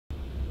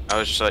I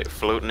was just like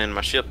floating in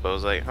my ship. I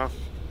was like, huh.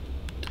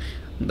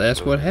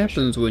 That's what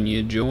happens when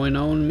you join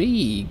on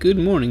me. Good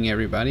morning,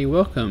 everybody.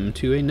 Welcome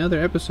to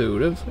another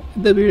episode of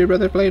the Bearded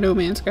Brother Play No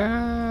Man's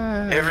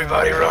Sky.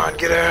 Everybody run,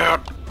 get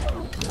out!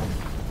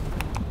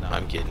 No,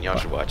 I'm kidding. Y'all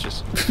should watch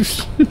this.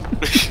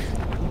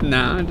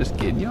 Nah, I'm just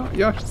kidding.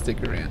 Y'all should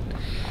stick around.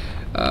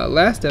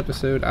 Last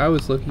episode, I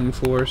was looking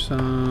for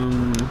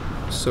some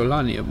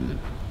solanium.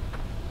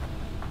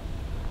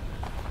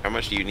 How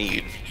much do you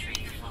need?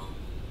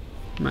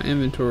 My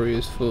inventory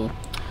is full.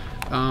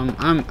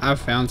 I've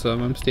found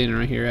some. I'm standing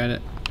right here at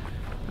it.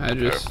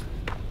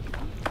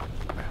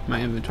 My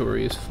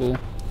inventory is full.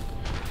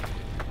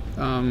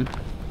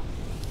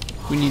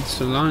 We need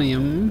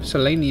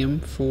selenium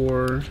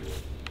for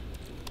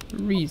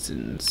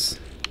reasons.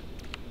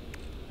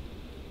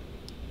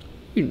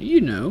 You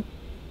know,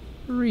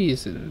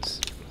 reasons.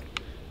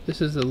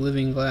 This is the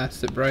living glass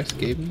that Bryce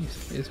gave me.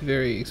 It's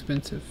very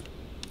expensive.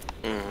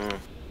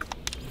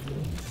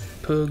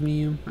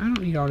 Pugnium. I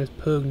don't need all this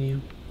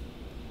pugnium.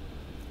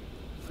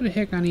 What the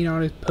heck I need all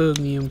this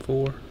pugnium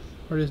for?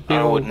 Or this big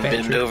I old wouldn't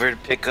battery? bend over to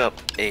pick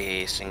up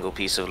a single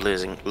piece of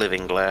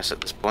living glass at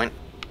this point.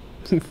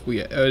 Oh,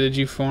 did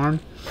you farm?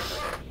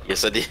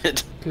 Yes, I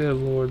did. Good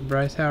Lord,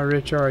 Bryce, how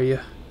rich are you?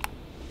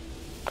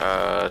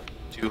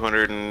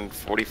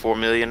 244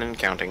 million and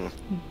counting.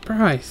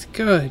 Bryce,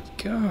 good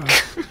God.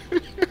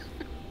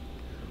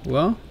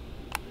 Well,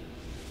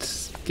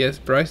 guess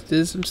Bryce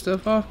did some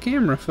stuff off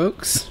camera,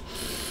 folks.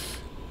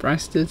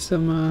 Bryce did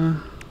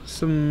some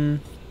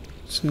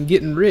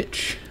getting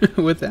rich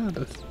without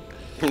us.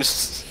 I'm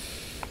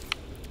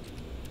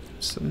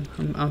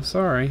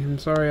sorry. I'm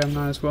sorry I'm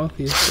not as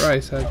wealthy as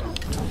Bryce. I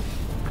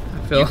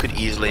feel You could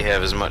easily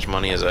have as much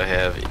money as I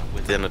have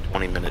within a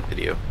 20-minute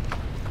video.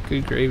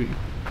 good gravy.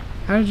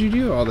 How did you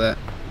do all that?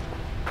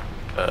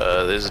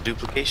 There's a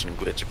duplication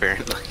glitch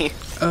apparently.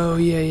 Oh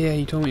yeah,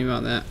 you told me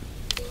about that.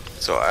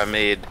 So I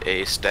made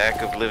a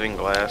stack of living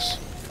glass,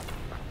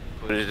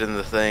 put it in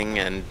the thing,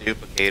 and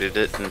duplicated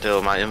it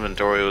until my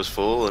inventory was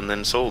full, and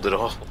then sold it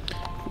all.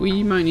 Well,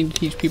 you might need to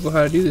teach people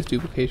how to do this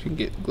duplication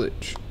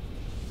glitch.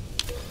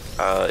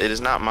 It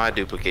is not my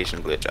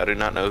duplication glitch. I do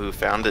not know who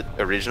found it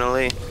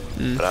originally,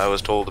 but I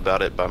was told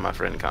about it by my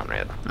friend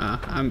Conrad.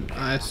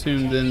 I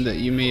assume then that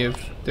you may have.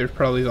 There's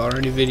probably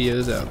already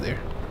videos out there.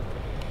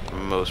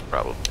 Most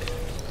probably.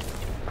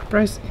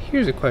 Bryce,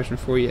 here's a question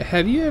for you.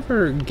 Have you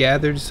ever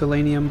gathered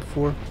selenium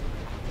before?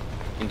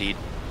 Indeed.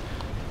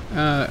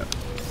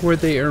 Were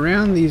they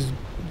around the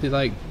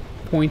like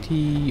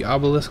pointy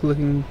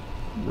obelisk-looking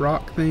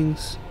rock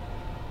things?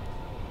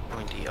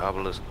 Pointy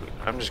obelisk.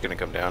 I'm just gonna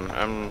come down.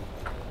 I'm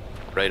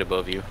right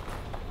above you.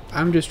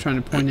 I'm just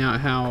trying to point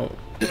out how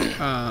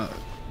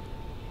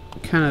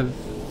kind of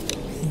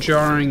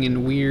jarring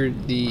and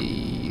weird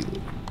the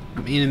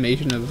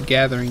animation of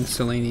gathering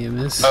selenium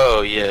is.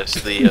 Oh yes,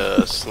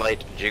 the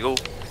slight jiggle.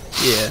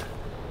 Yeah.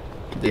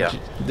 Yeah.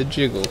 The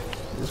jiggle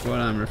is what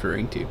I'm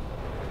referring to.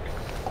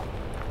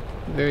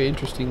 Very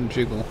interesting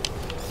jiggle.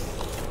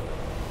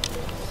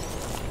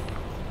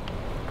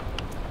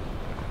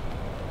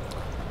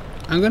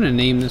 I'm gonna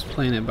name this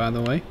planet, by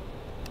the way.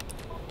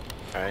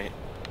 Alright.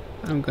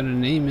 I'm gonna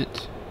name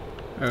it.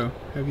 Oh,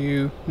 have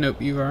you? Nope,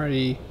 you've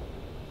already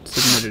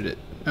submitted it.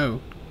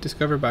 Oh,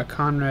 discovered by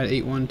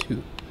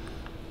Conrad812.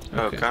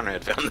 Oh, Okay.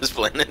 Conrad found this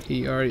planet.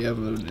 He already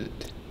uploaded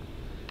it.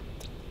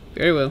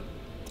 Very well.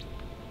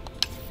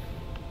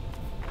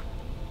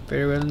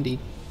 Very well indeed.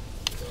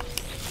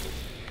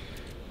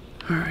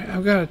 Alright,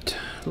 I've got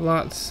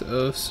lots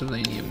of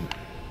selenium.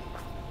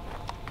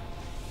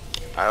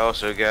 I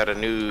also got a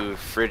new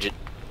frigid.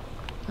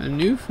 A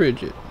new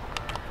frigid.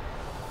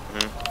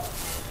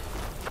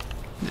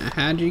 Now,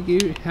 how'd you do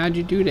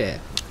that?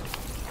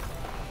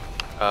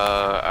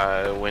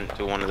 I went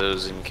to one of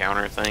those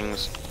encounter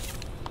things,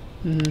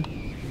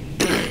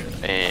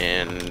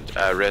 and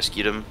I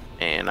rescued him,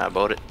 and I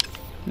bought it.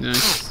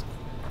 Nice.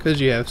 Because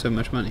you have so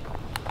much money.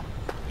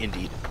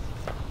 Indeed.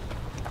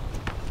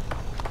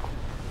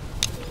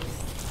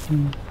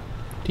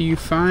 Do you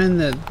find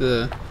that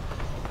the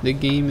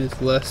game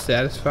is less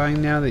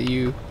satisfying now that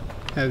you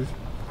have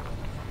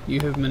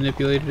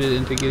manipulated it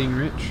into getting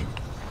rich?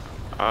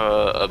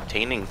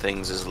 Obtaining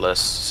things is less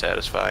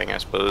satisfying, I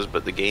suppose,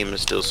 but the game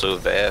is still so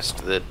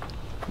vast that,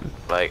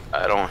 like,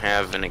 I don't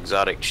have an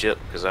exotic ship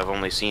because I've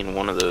only seen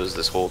one of those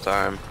this whole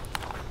time.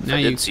 If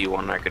I did see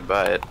one, I could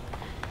buy it.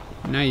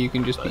 Now you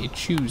can just be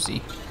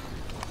choosy.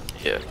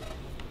 Yeah.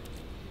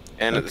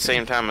 And at the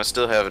same time, I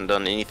still haven't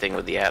done anything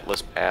with the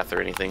Atlas Path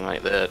or anything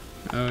like that.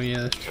 Oh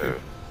yeah, that's true. So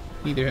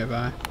Neither have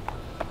I.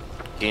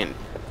 can't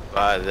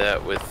buy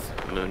that with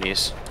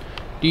Moonies.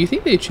 Do you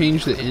think they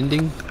changed the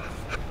ending?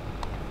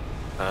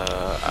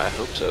 I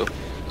hope so.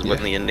 Yeah.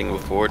 Wasn't the ending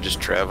before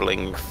just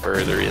traveling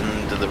further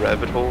into the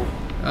rabbit hole?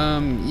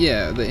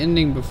 Yeah, the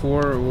ending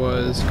before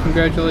was,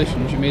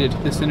 congratulations, you made it to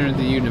the center of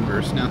the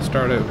universe, now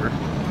start over.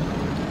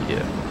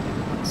 Yeah.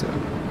 So,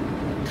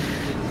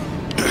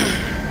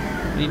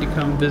 I need to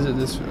come visit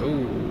this,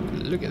 oh,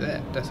 look at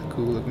that, that's a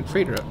cool looking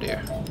freighter up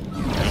there.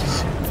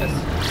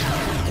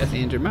 That's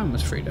Aunt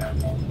Jemima's freighter.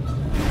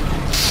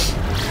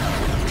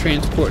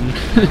 transporting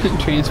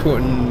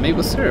transporting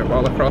maple syrup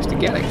all across the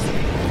galaxy.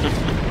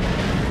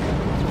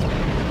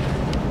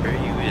 Where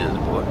you is,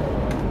 boy?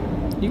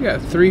 You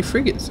got 3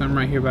 frigates. I'm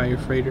right here by your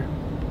freighter,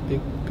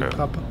 big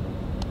papa.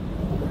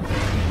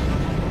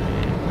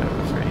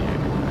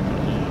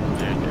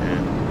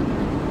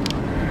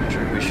 I'm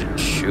sure we should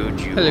showed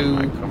you Hello. on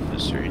my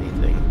compass or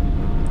anything.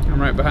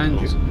 I'm right behind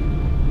you.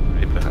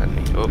 Right behind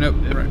me. Oh, Nope,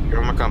 yep, right. you're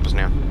on my compass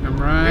now. I'm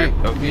right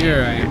Okay.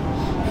 here. I am.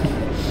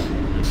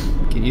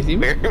 Can you see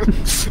me? Where?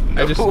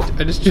 I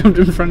just jumped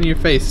in front of your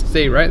face.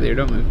 Stay right there.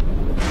 Don't move.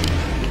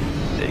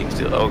 Staying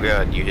still. Oh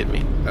god, you hit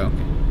me. Oh,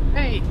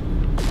 okay. Hey.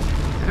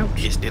 Ouch.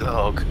 Yes, the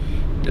log.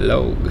 The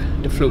log.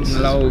 The floating This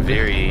is log.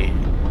 very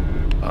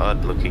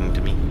odd looking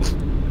to me.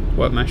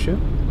 What, my ship?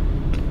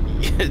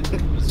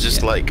 It's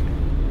just like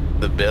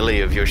the belly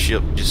of your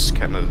ship just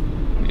kind of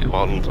Yeah.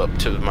 waddled up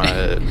to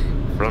my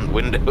front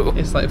window.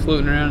 It's like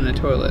floating around in a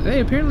toilet. Hey,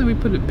 apparently we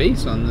put a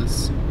base on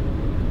this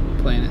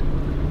planet.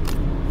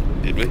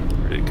 Did we?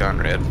 Or did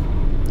Conrad?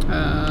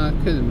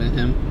 Could have been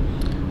him.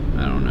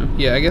 I don't know.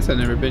 Yeah, I guess I've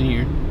never been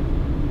here.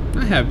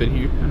 I have been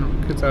here. I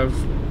don't, because I've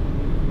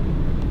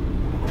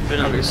Been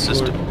in the explored.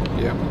 system.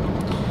 Yeah.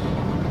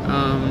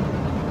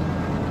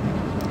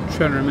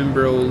 Trying to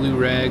remember old Lou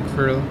Rag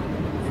for a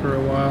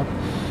while.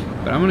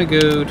 But I'm gonna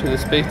go to the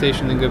space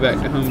station and go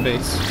back to home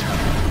base.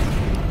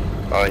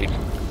 Alright.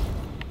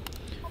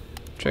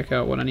 Check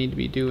out what I need to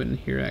be doing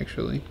here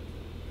actually.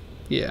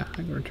 Yeah, I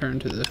can return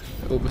to the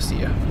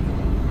Overseer.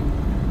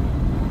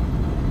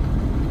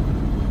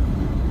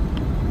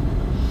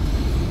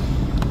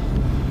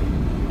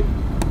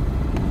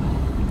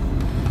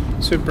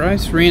 So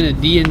Bryce ran a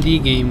D&D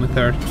game with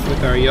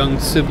our young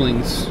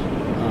siblings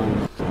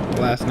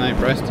last night.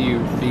 Bryce, do you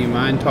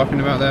mind talking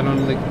about that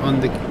on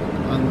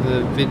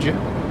the video?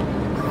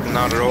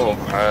 Not at all.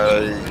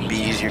 It'd be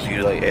easier if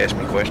you like ask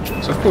me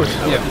questions. Of course,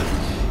 yeah.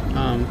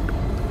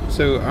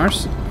 So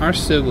our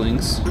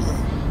siblings,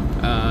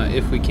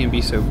 if we can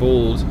be so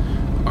bold,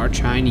 are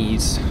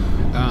Chinese.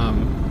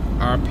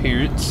 Our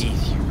parents,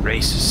 Keith, you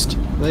racist.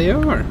 they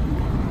are.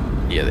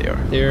 Yeah, they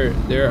are.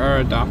 They're our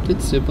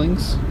adopted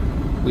siblings.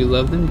 We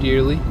love them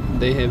dearly.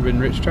 They have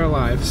enriched our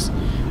lives.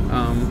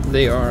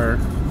 They are.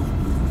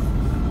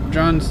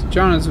 John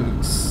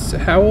is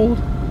how old?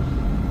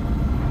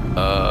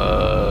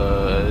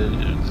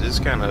 It's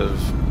kind of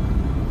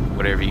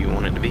whatever you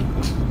want it to be.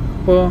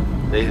 Well,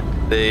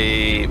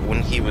 They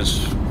when he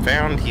was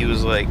found, he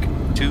was like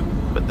 2,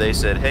 but they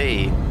said,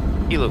 hey,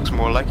 he looks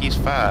more like he's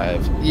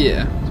 5.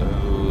 yeah.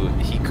 So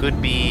he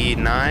could be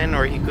 9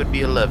 or he could be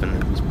 11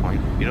 at this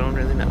point. We don't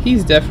really know.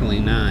 He's definitely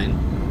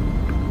 9.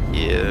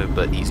 Yeah,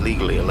 but he's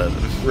legally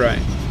 11.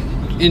 Right.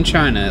 In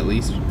China, at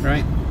least,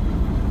 right?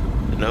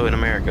 No, in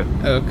America.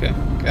 Okay.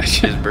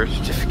 His Gotcha. birth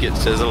certificate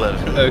says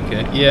 11.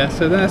 Okay. Yeah.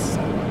 So that's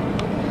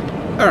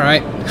all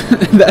right.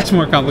 That's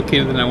more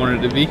complicated than I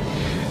wanted it to be.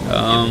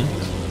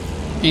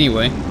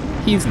 Anyway,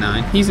 he's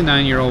 9. He's a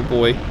 9-year-old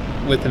boy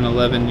with an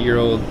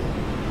 11-year-old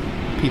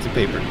piece of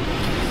paper.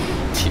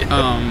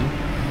 Yeah.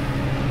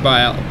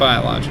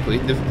 Biologically,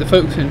 the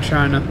folks in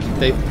China,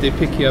 they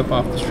pick you up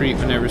off the street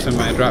whenever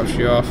somebody drops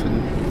you off,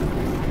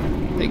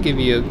 and they give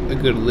you a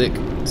good lick,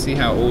 see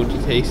how old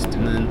you taste,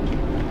 and then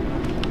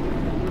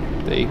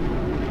they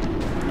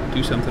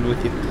do something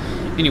with you.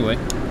 Anyway,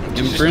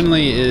 and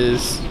Brinley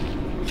is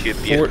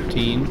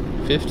 14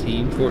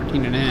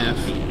 and a half.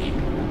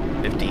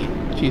 15.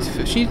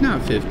 She's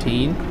not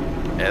 15.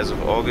 As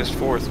of August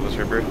 4th was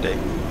her birthday.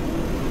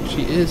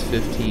 She is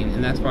 15,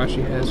 and that's why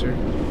she has her.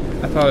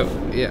 I thought,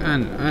 yeah,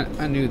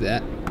 I knew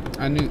that.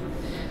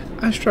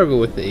 I struggle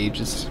with the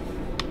ages.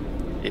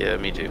 Yeah,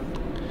 me too.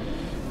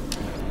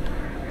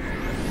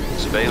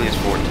 So Bailey's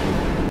 14.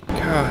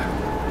 God.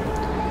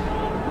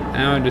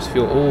 Now I just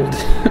feel old.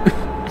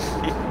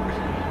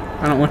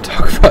 I don't want to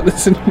talk about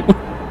this anymore.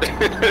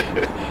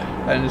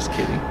 I'm just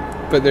kidding.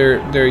 But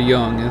they're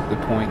young is the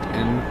point,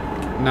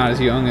 and not as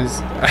young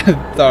as I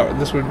thought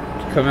this would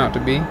come out to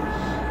be.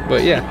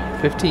 But yeah,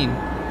 15.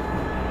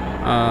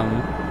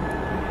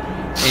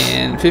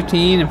 And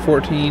 15 and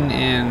 14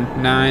 and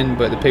 9,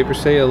 but the papers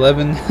say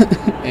 11.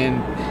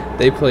 And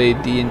they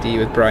played D&D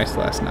with Bryce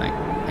last night.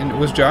 And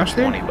was Josh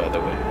there? 20, by the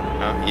way.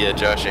 Yeah,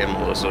 Josh and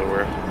Melissa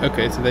were.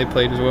 Okay, so they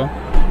played as well.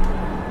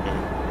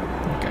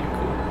 Okay,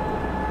 cool.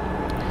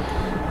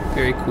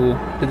 Very cool.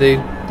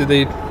 Did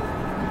they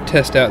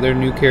test out their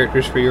new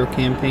characters for your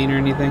campaign or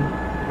anything?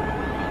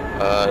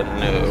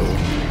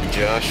 No.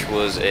 Josh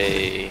was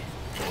a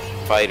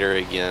fighter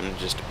again,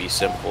 just to be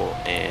simple,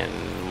 and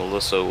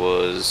Melissa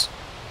was,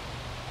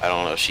 I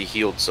don't know, she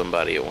healed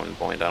somebody at one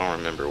point. I don't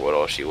remember what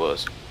all she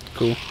was.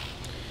 Cool.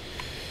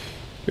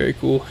 Very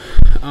cool.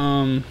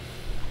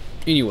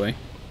 Anyway,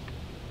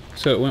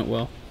 so it went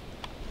well.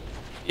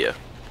 Yeah.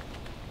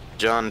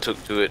 John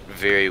took to it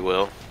very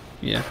well.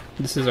 Yeah,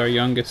 this is our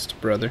youngest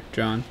brother,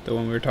 John, the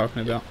one we were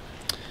talking about.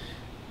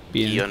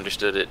 He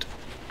understood it,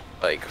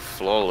 like,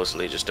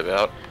 flawlessly, just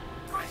about.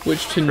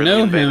 Which to Brinley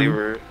know and Bailey him,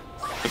 were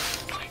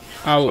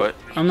What?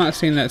 I'm not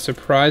saying that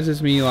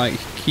surprises me, like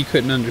he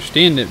couldn't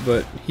understand it,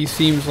 but he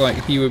seems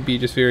like he would be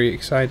just very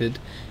excited,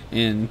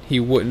 and he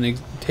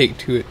wouldn't take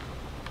to it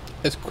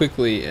as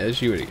quickly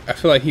as you would. I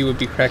feel like he would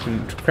be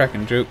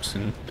cracking jokes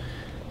and.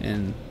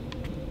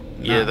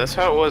 Yeah, that's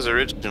how it was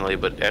originally,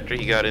 but after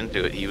he got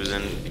into it, he was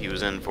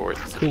in for it.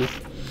 Cool.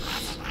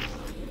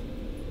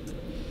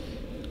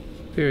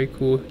 Very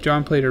cool.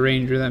 John played a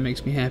ranger. That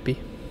makes me happy.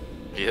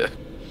 Yeah,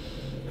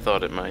 I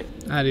thought it might.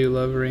 I do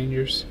love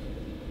rangers.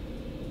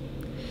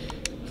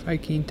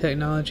 Viking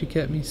technology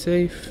kept me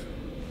safe.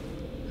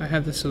 I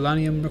have the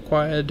selenium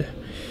required.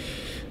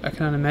 I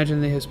cannot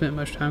imagine they have spent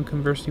much time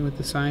conversing with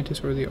the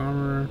scientist or the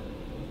armorer.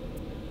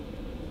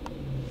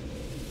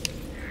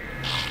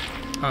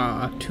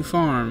 Ah, to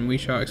farm, we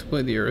shall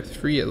exploit the earth,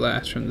 free at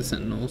last from the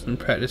sentinels, and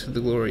practice with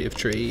the glory of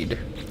trade.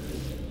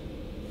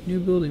 New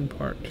building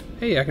part.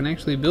 Hey, I can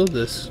actually build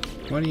this.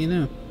 What do you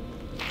know?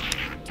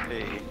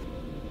 Hey.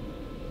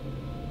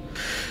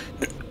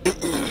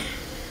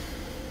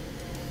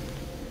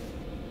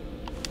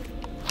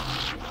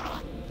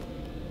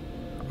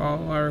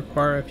 All I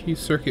require a few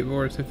circuit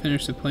boards to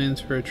finish the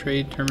plans for a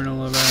trade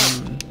terminal of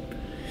our own.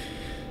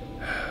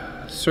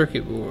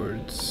 Circuit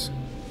boards.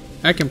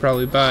 I can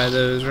probably buy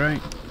those,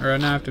 right? Or I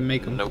now have to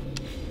make them. Nope.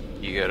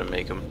 You gotta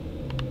make them.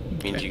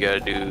 Okay. Means you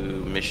gotta do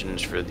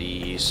missions for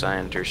the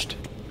scientist.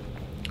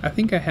 I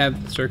think I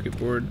have the circuit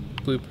board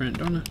blueprint,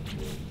 don't I?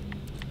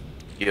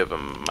 You have a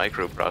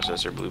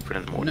microprocessor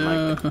blueprint, more than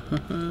No. likely.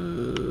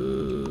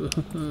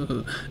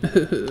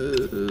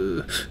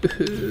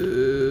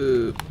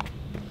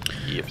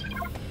 Yep.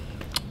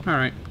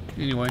 Alright.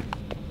 Anyway.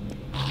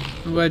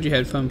 I'm glad you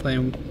had fun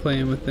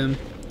playing with them.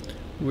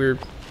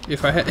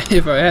 If I had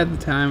the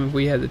time, if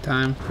we had the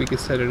time, if we could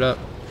set it up,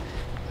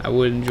 I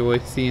would enjoy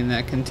seeing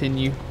that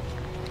continue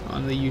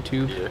on the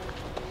YouTube.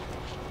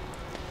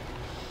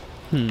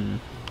 Yeah.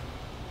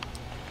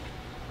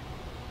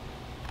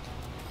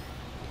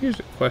 Here's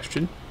a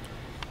question.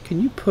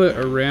 Can you put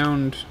a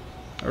round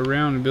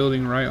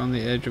building right on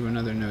the edge of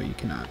another? No, you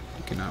cannot.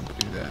 You cannot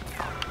do that.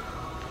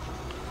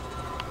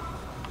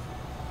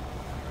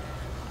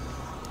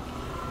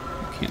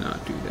 You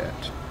cannot do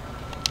that.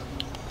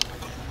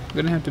 I'm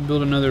gonna have to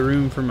build another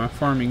room for my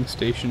farming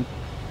station.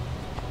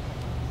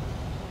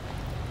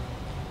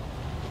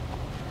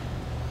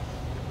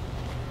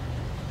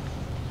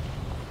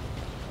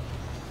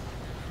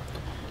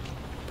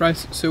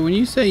 Bryce, so when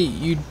you say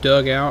you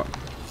dug out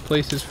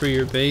places for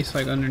your base,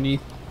 like underneath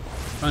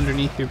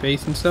your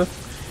base and stuff,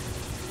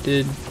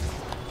 did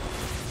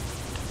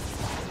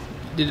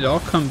it all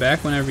come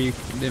back when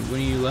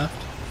you left?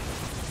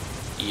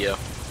 Yeah.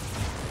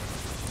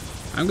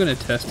 I'm gonna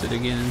test it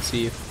again and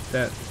see if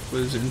that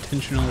was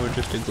intentional or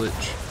just a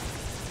glitch.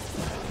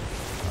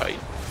 Right.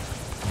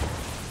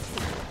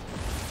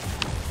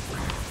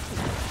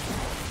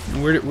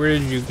 And where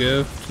did you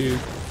go to?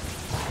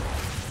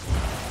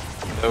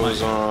 That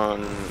was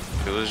on.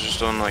 It was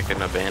just on like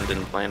an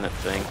abandoned planet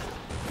thing.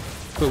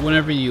 But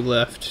whenever you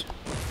left,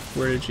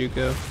 where did you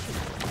go?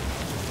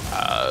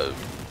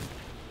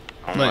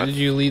 Like, did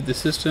you leave the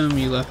system?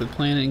 You left the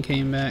planet and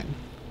came back?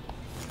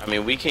 I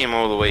mean, we came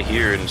all the way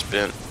here and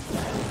spent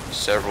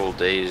several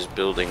days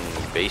building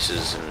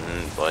bases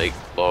and like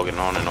logging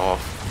on and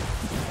off.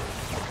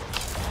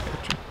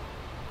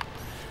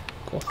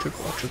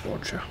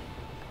 Gotcha.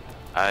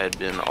 I had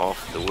been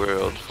off the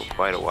world for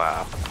quite a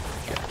while.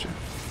 Gotcha.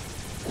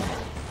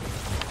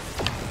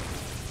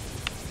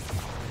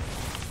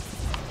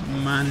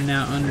 Mining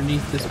out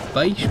underneath this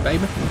base,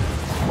 baby.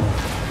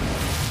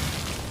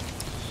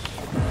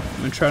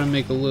 I'm gonna try to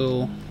make a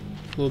little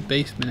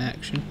basement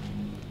action.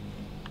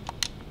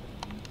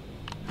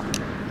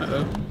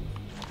 Uh-oh.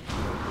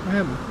 What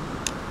happened?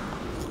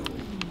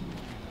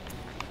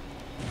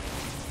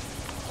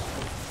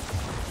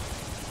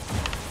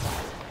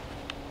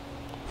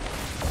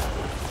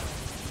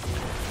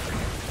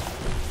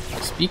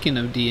 Speaking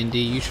of D&D,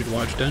 you should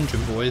watch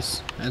Dungeon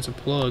Boys as a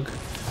plug,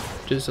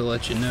 just to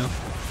let you know.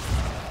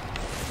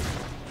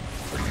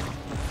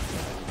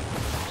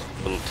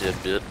 Little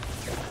tidbit.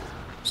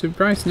 So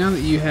Bryce, now that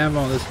you have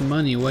all this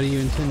money, what do you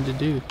intend to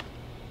do?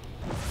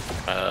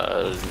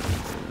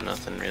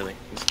 Nothing really.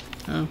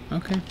 Oh,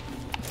 okay.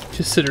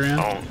 Just sit around.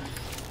 I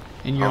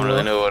In don't your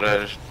really know what I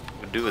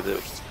would do with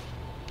it.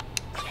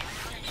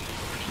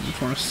 You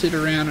just want to sit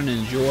around and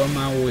enjoy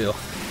my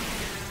wealth.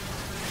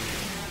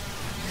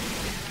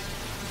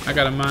 I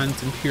gotta mine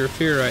some pure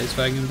ferrite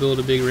so I can build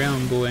a big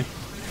round boy.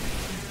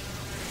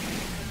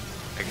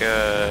 I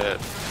got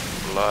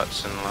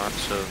lots and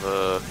lots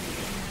of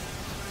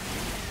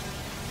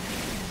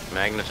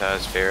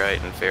magnetized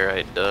ferrite and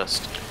ferrite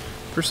dust.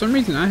 For some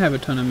reason, I have a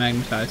ton of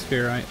magnetized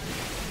ferrite.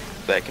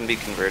 That can be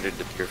converted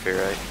to pure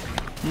ferrite.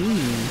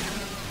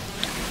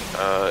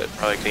 It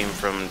probably came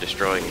from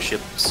destroying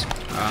ships.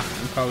 Ah,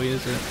 it probably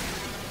is it.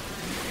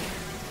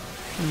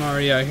 I'm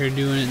already out here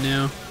doing it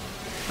now.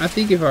 I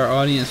think if our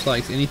audience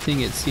likes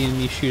anything, it's seeing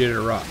me shoot at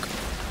a rock.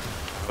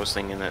 I was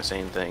thinking that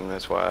same thing.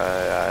 That's why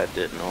I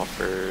didn't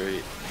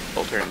offer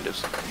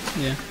alternatives.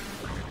 Yeah.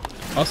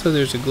 Also,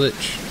 there's a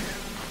glitch.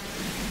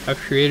 I've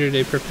created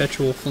a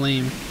perpetual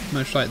flame,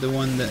 much like the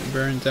one that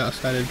burns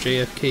outside of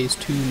JFK's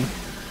tomb.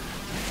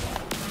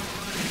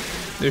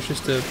 There's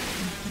just a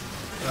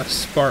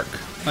spark,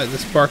 like the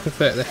spark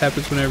effect that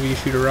happens whenever you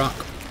shoot a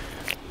rock,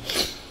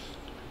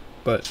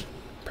 but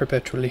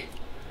perpetually.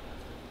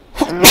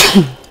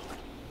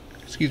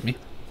 Excuse me,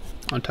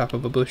 on top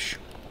of a bush.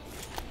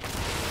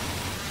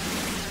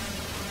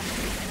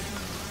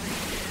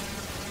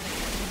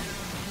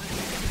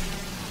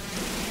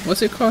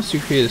 What's it cost to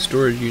create a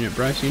storage unit,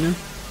 Bryce, you know?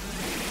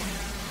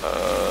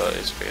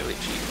 It's fairly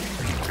cheap.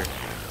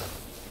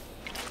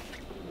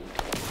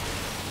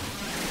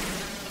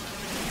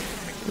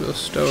 A little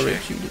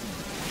storage unit.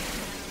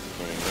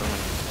 There you go.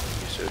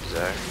 You so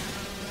desire.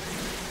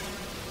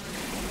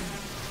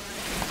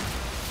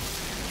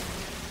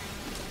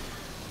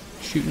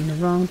 Shooting the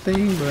wrong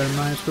thing, but I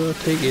might as well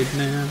take it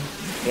now.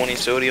 20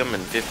 sodium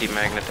and 50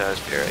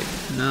 magnetized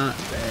ferrite. Not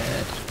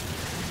bad.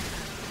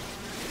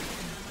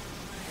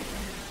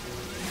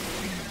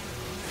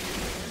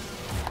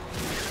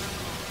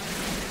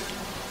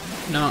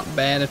 Not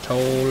bad at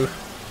all.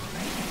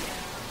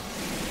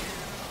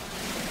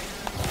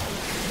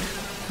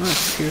 How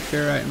much pure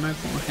ferrite am I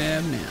going to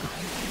have now?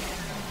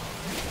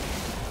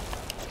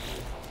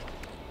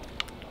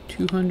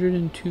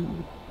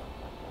 202.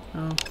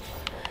 Oh.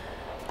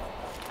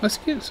 Let's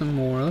get some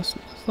more.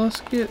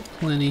 Let's get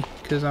plenty,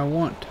 because I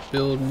want to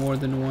build more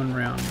than one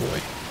round boy.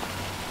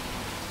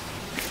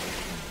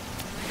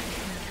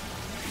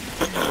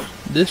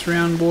 This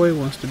round boy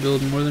wants to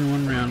build more than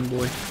one round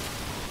boy.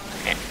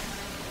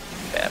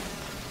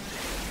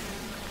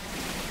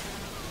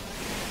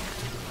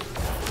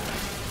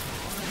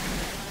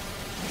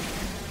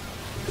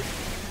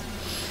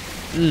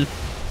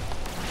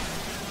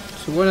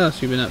 So what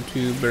else you been up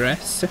to,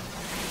 Bryce?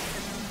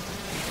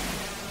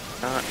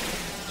 Not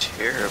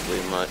terribly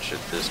much at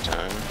this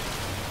time.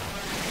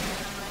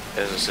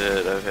 As I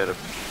said, I've had a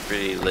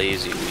pretty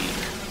lazy week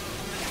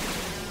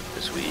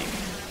this week.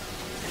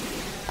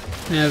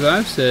 And as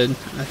I've said,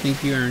 I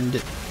think you earned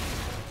it.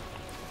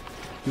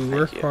 You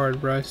work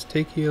hard, Bryce.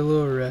 Take you a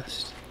little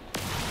rest.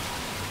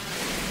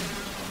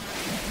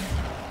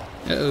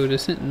 Uh-oh, the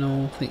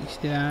Sentinel thinks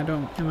that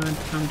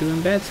I'm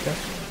doing bad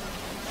stuff.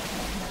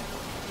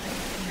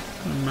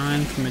 I'm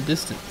mine from a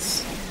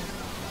distance.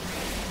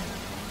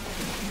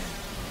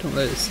 Don't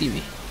let it see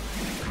me.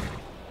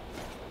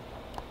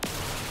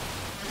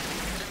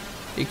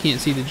 It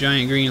can't see the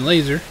giant green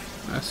laser,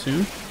 I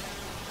assume.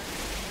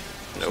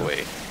 No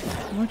way.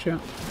 Watch out.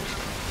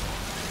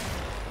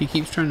 He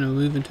keeps trying to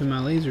move into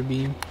my laser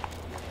beam,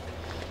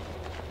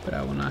 but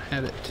I will not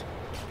have it.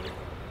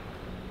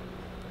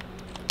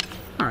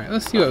 Alright,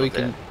 let's see what we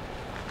can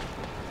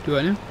do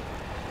right now.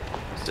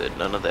 Said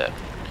none of that.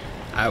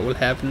 I will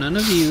have none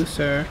of you,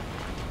 sir.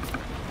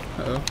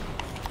 Uh-oh.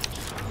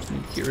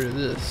 Need to get rid of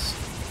this.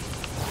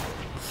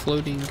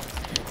 Floating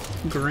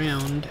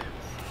ground.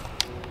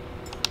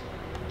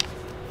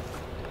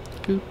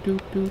 Doot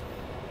doot doot.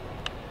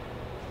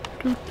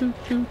 Doot doot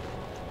doot.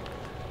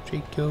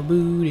 Shake your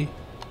booty.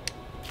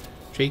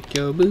 Shake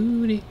your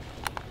booty.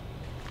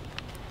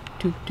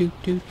 Doot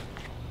doot doot.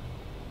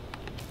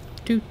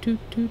 Doot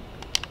doot doot.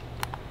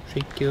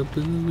 Shake your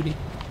booty.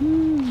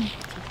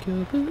 Shake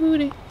your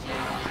booty.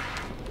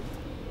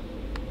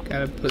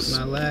 Gotta put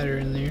my ladder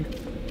in there.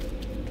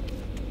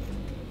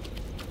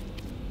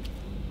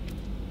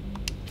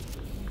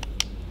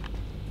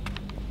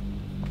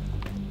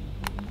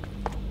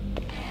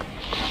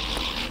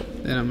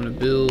 Then I'm gonna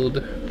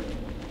build.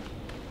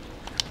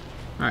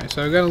 Alright,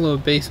 so I've got a little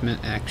basement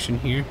action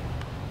here.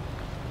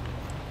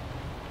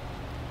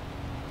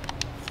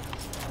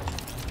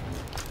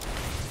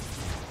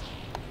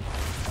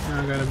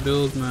 Now I gotta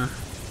build my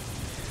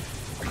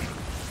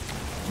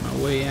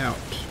way out.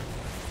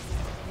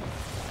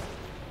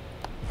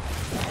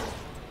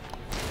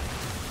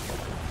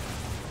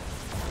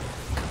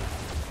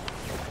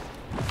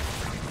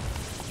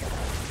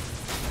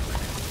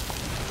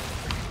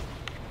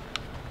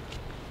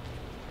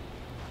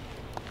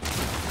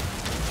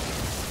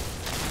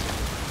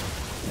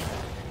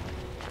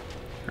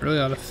 I really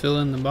ought to fill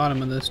in the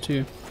bottom of this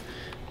too,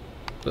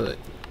 but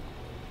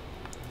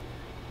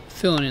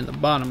filling in the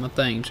bottom of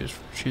things is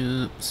for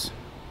chumps.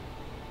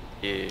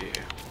 Yeah,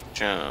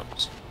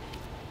 chumps.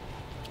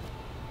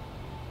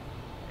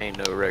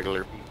 Ain't no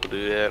regular people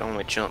do that,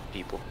 only chump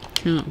people.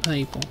 Chump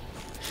people.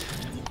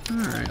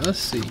 Alright, let's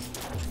see.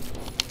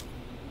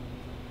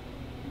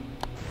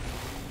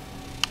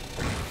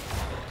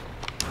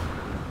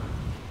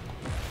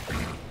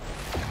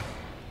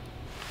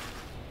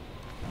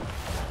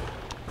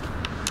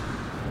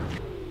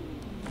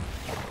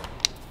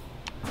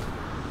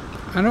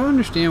 I don't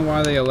understand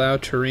why they allow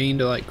terrain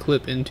to like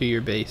clip into your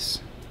base.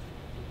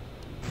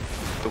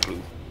 Okay.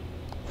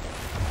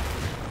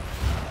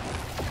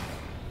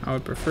 I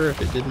would prefer if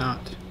it did not,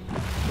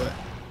 but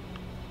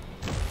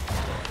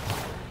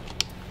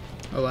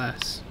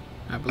alas,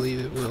 I believe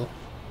it will.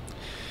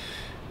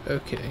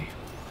 Okay.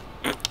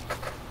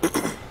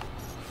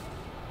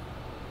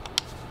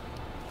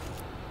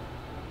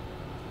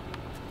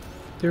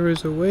 There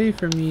was a way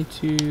for me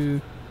to...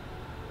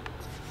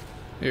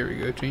 There we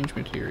go, change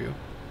material.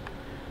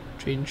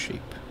 Change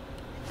shape.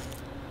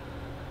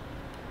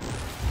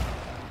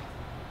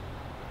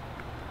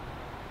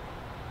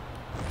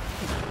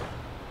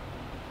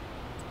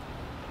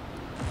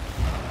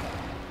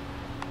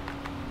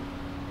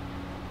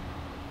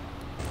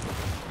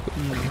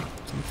 Putting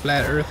some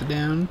flat earth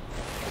down.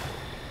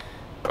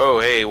 Oh,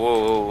 hey, whoa,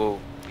 whoa, whoa.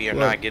 You're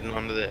What? not getting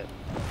onto that.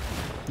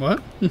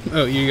 What?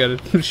 Oh, you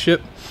got a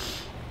ship?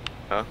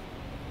 Huh?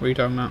 What are you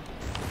talking about?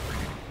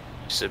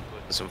 You said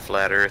putting some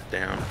flat earth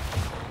down.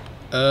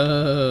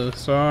 Oh,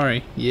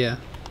 sorry. Yeah.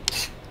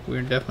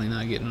 We're definitely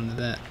not getting onto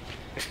that.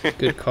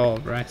 Good call,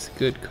 Bryce.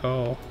 Good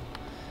call.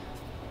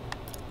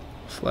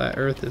 Flat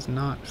Earth is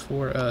not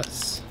for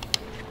us.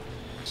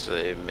 So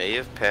they may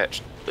have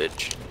patched the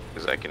glitch,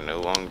 because I can no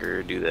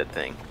longer do that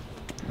thing.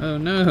 Oh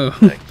no.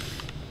 Like,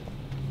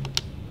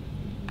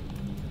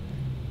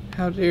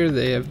 How dare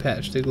they have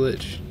patched the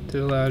glitch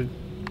to allow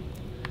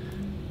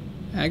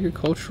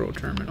agricultural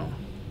terminal.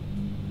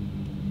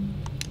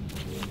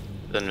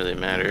 doesn't really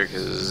matter,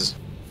 because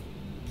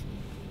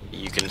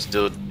you can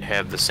still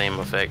have the same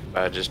effect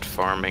by just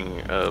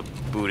farming a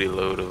booty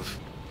load of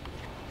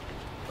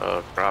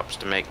crops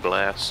to make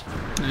glass,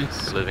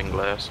 Nice. living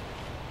glass.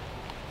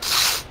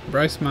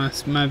 Bryce,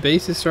 my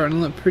base is starting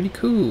to look pretty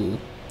cool.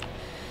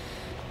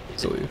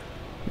 So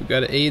we've got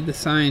to aid the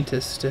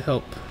scientists to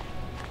help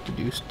to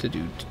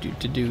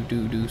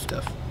do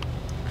stuff.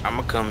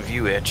 I'ma come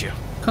view at you.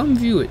 Come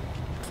view it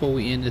before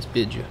we end this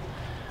video.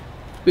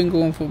 It's been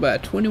going for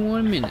about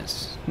 21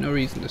 minutes. No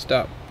reason to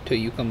stop till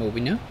you come over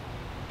now.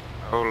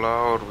 Oh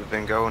Lord, we've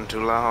been going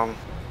too long.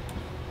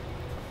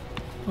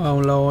 Oh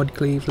Lord,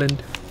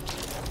 Cleveland.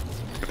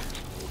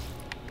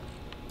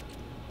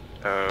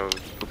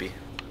 Poopy.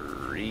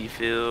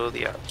 Refill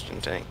the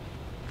oxygen tank.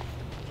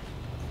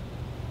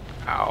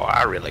 Oh,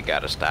 I really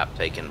gotta stop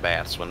taking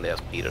baths when there's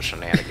PETA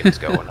shenanigans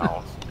going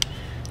on.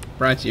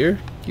 Right, your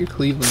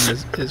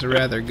Cleveland is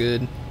rather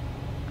good.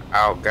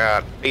 Oh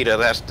God, PETA,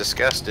 that's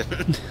disgusting.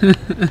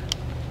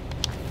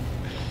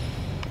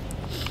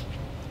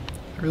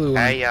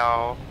 Hey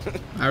y'all.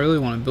 I really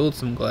want to build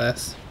some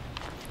glass.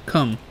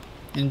 Come,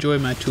 enjoy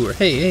my tour.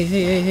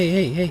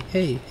 Hey.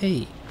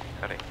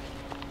 Howdy.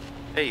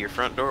 Hey, your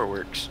front door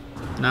works.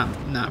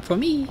 Not for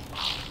me.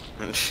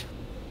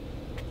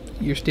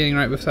 You're standing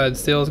right beside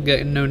Sales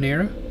getting no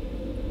Nera.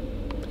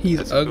 He's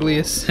That's ugly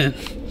cool. as sin.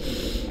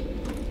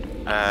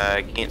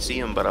 I can't see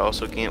him, but I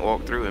also can't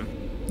walk through him.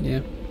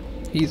 Yeah,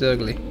 he's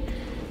ugly.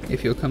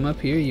 If you'll come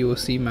up here, you will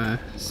see my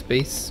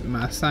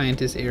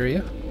scientist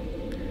area.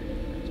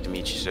 Nice to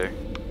meet you, sir.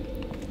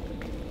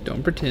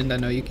 Don't pretend, I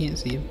know you can't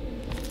see him.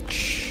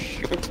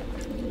 Shh.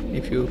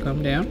 If you'll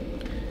come down,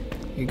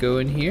 you go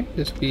in here.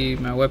 This will be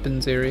my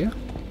weapons area.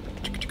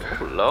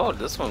 Oh Lord,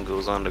 this one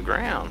goes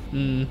underground.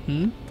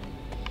 Mm-hmm.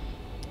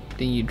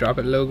 Then you drop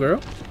it low,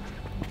 girl.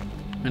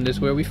 And that's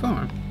where we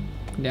farm.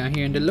 Down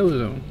here in the low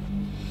zone.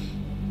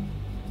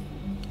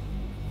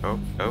 Oh.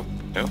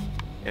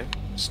 Yeah,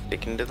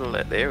 sticking to the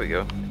left. There we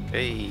go.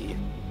 Hey.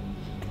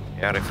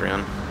 Howdy,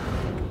 friend.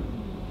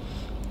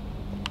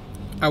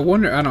 I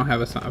wonder, I don't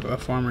have a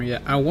farmer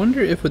yet. I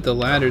wonder if with the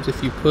ladders,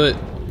 if you put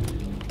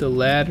the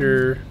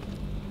ladder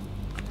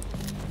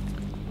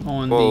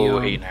on Whoa,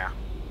 the... hey now.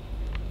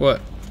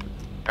 What?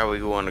 How we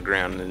go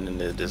underground and then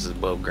this is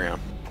above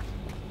ground?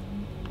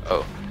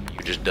 Oh,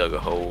 you just dug a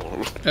hole.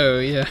 Oh,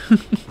 yeah.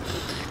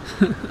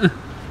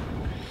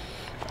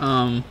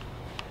 I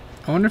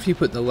wonder if you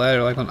put the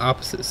ladder like on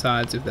opposite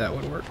sides, if that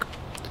would work.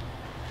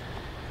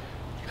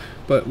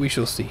 But we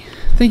shall see.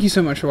 Thank you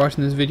so much for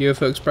watching this video,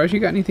 folks. Bryce, you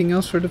got anything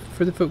else for the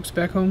folks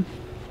back home?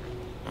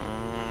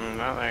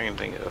 Not that I can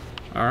think of.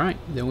 Alright,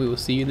 then we will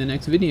see you in the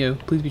next video.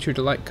 Please be sure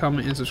to like,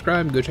 comment, and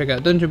subscribe. Go check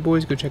out Dungeon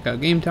Boys. Go check out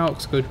Game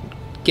Talks. Go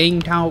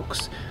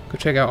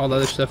check out all the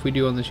other stuff we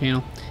do on the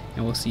channel.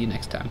 And we'll see you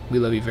next time. We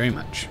love you very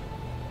much.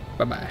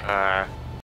 Bye-bye.